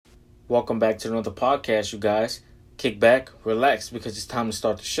Welcome back to another podcast, you guys. Kick back, relax, because it's time to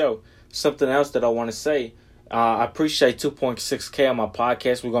start the show. Something else that I want to say, I appreciate 2.6K on my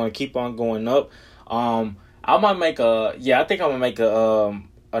podcast. We're going to keep on going up. I might make I think I'm going to make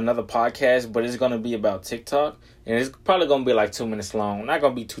another podcast, but it's going to be about TikTok. And it's probably going to be like 2 minutes long. Not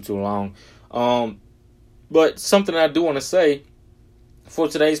going to be too long. But something I do want to say for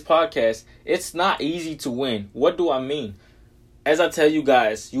today's podcast, it's not easy to win. What do I mean? As I tell you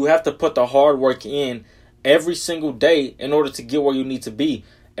guys, you have to put the hard work in every single day in order to get where you need to be.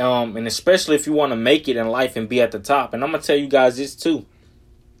 And especially if you want to make it in life and be at the top. And I'm going to tell you guys this too.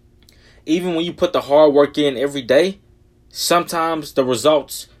 Even when you put the hard work in every day, sometimes the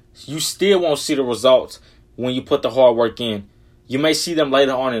results, you still won't see the results when you put the hard work in. You may see them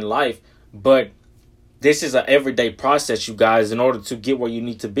later on in life, but this is an everyday process, you guys, in order to get where you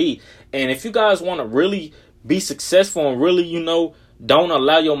need to be. And if you guys want to really be successful and really, don't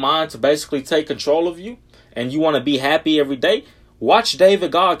allow your mind to basically take control of you, and you want to be happy every day, watch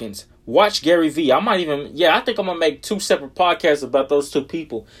David Goggins, watch Gary Vee. I think I'm going to make 2 separate podcasts about those 2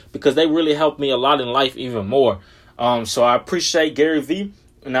 people because they really helped me a lot in life even more. So I appreciate Gary Vee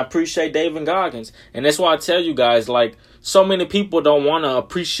and I appreciate David Goggins. And that's why I tell you guys, like, so many people don't want to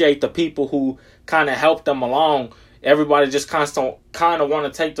appreciate the people who kind of help them along. Everybody just kind of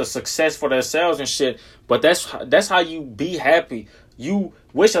want to take the success for themselves and shit. But that's how you be happy. You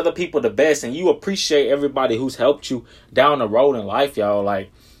wish other people the best and you appreciate everybody who's helped you down the road in life, y'all.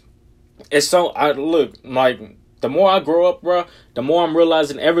 Like, it's so, the more I grow up, bro, the more I'm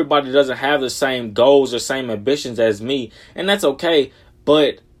realizing everybody doesn't have the same goals or same ambitions as me. And that's okay.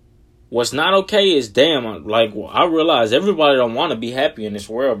 But what's not okay is, I realize everybody don't want to be happy in this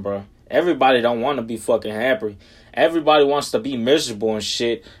world, bro. Everybody don't want to be fucking happy. Everybody wants to be miserable and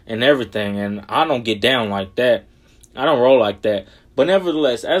shit and everything. And I don't get down like that. I don't roll like that. But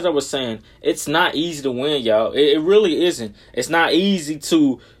nevertheless, as I was saying, it's not easy to win, y'all. It really isn't. It's not easy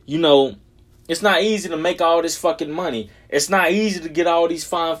to, it's not easy to make all this fucking money. It's not easy to get all these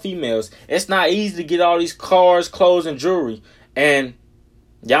fine females. It's not easy to get all these cars, clothes, and jewelry. And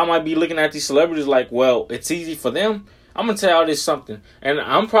y'all might be looking at these celebrities like, well, it's easy for them. I'm going to tell y'all this something. And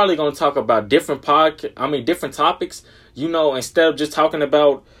I'm probably going to talk about different topics, instead of just talking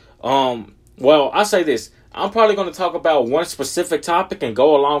about, I say this. I'm probably going to talk about one specific topic and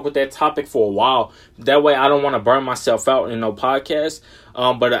go along with that topic for a while. That way I don't want to burn myself out in no podcast.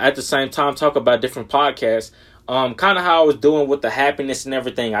 But at the same time, talk about different podcasts. Kind of how I was doing with the happiness and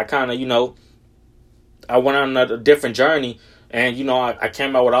everything. I kind of, I went on a different journey. And, I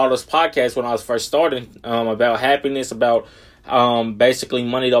came out with all those podcasts when I was first starting about happiness, about basically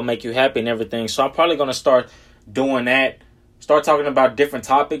money don't make you happy and everything. So I'm probably going to start doing that. Start talking about different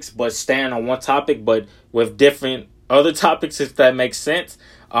topics, but staying on one topic, but with different other topics, if that makes sense.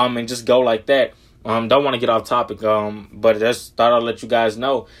 And just go like that. Don't want to get off topic, but just thought I'd let you guys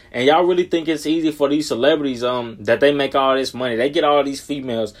know. And y'all really think it's easy for these celebrities that they make all this money. They get all these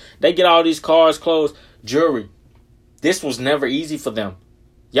females. They get all these cars, clothes, jewelry. This was never easy for them.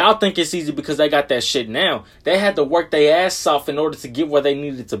 Y'all think it's easy because they got that shit now. They had to work their ass off in order to get where they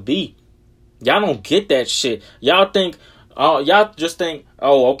needed to be. Y'all don't get that shit. Y'all just think,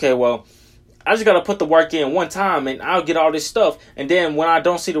 oh, okay, well, I just got to put the work in one time and I'll get all this stuff. And then when I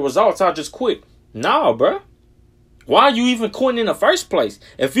don't see the results, I'll just quit. Nah, bro. Why are you even quitting in the first place?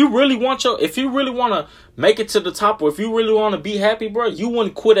 If you really want to make it to the top, or if you really want to be happy, bro, you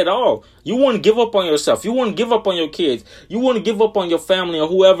wouldn't quit at all. You wouldn't give up on yourself. You wouldn't give up on your kids. You wouldn't give up on your family or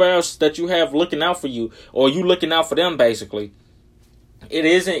whoever else that you have looking out for you, or you looking out for them, basically. It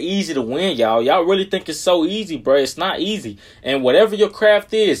isn't easy to win, y'all. Y'all really think it's so easy, bro. It's not easy. And whatever your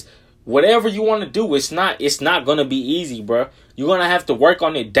craft is, whatever you want to do, it's not going to be easy, bro. You're going to have to work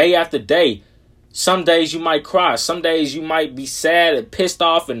on it day after day. Some days you might cry. Some days you might be sad and pissed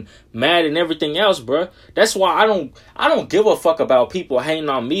off and mad and everything else, bro. That's why I don't give a fuck about people hating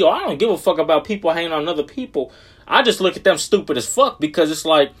on me, or I don't give a fuck about people hating on other people. I just look at them stupid as fuck, because it's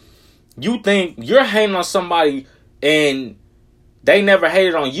like, you think you're hating on somebody and they never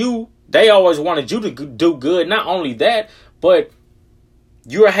hated on you. They always wanted you to do good. Not only that, but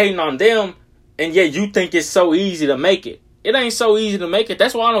you're hating on them, and yet you think it's so easy to make it. It ain't so easy to make it.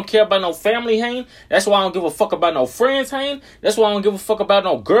 That's why I don't care about no family hating. That's why I don't give a fuck about no friends hating. That's why I don't give a fuck about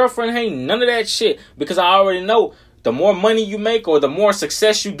no girlfriend hating. None of that shit. Because I already know the more money you make or the more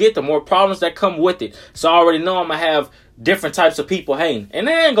success you get, the more problems that come with it. So I already know I'm going to have different types of people hating. And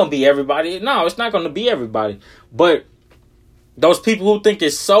it ain't going to be everybody. No, it's not going to be everybody. But those people who think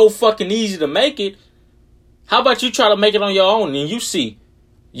it's so fucking easy to make it, how about you try to make it on your own and you see?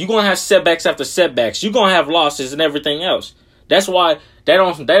 You're going to have setbacks after setbacks. You're going to have losses and everything else. That's why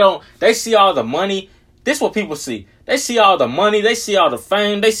they see all the money. This is what people see. They see all the money, they see all the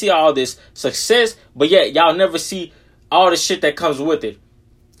fame, they see all this success, but yet y'all never see all the shit that comes with it.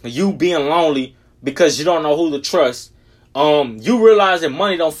 You being lonely because you don't know who to trust. You realizing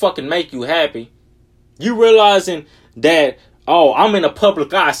money don't fucking make you happy. You realizing that, oh, I'm in a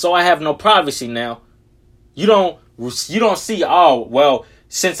public eye, so I have no privacy now. You don't see, oh, well,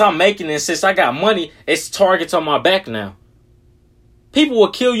 since I'm making it, since I got money, it's targets on my back now. People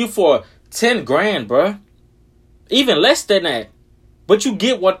will kill you for 10 grand, bruh. Even less than that. But you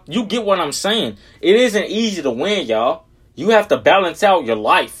get what I'm saying. It isn't easy to win, y'all. You have to balance out your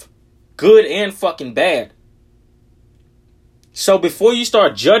life. Good and fucking bad. So before you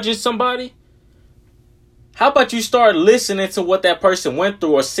start judging somebody, how about you start listening to what that person went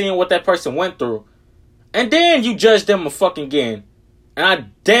through or seeing what that person went through? And then you judge them again. And I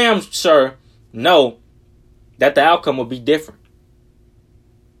damn sure know that the outcome will be different.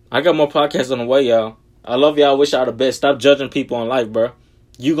 I got more podcasts on the way, y'all. I love y'all. Wish y'all the best. Stop judging people in life, bro.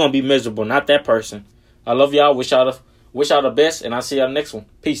 You gonna be miserable, not that person. I love y'all. Wish y'all the best, and I'll see y'all next one.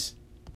 Peace.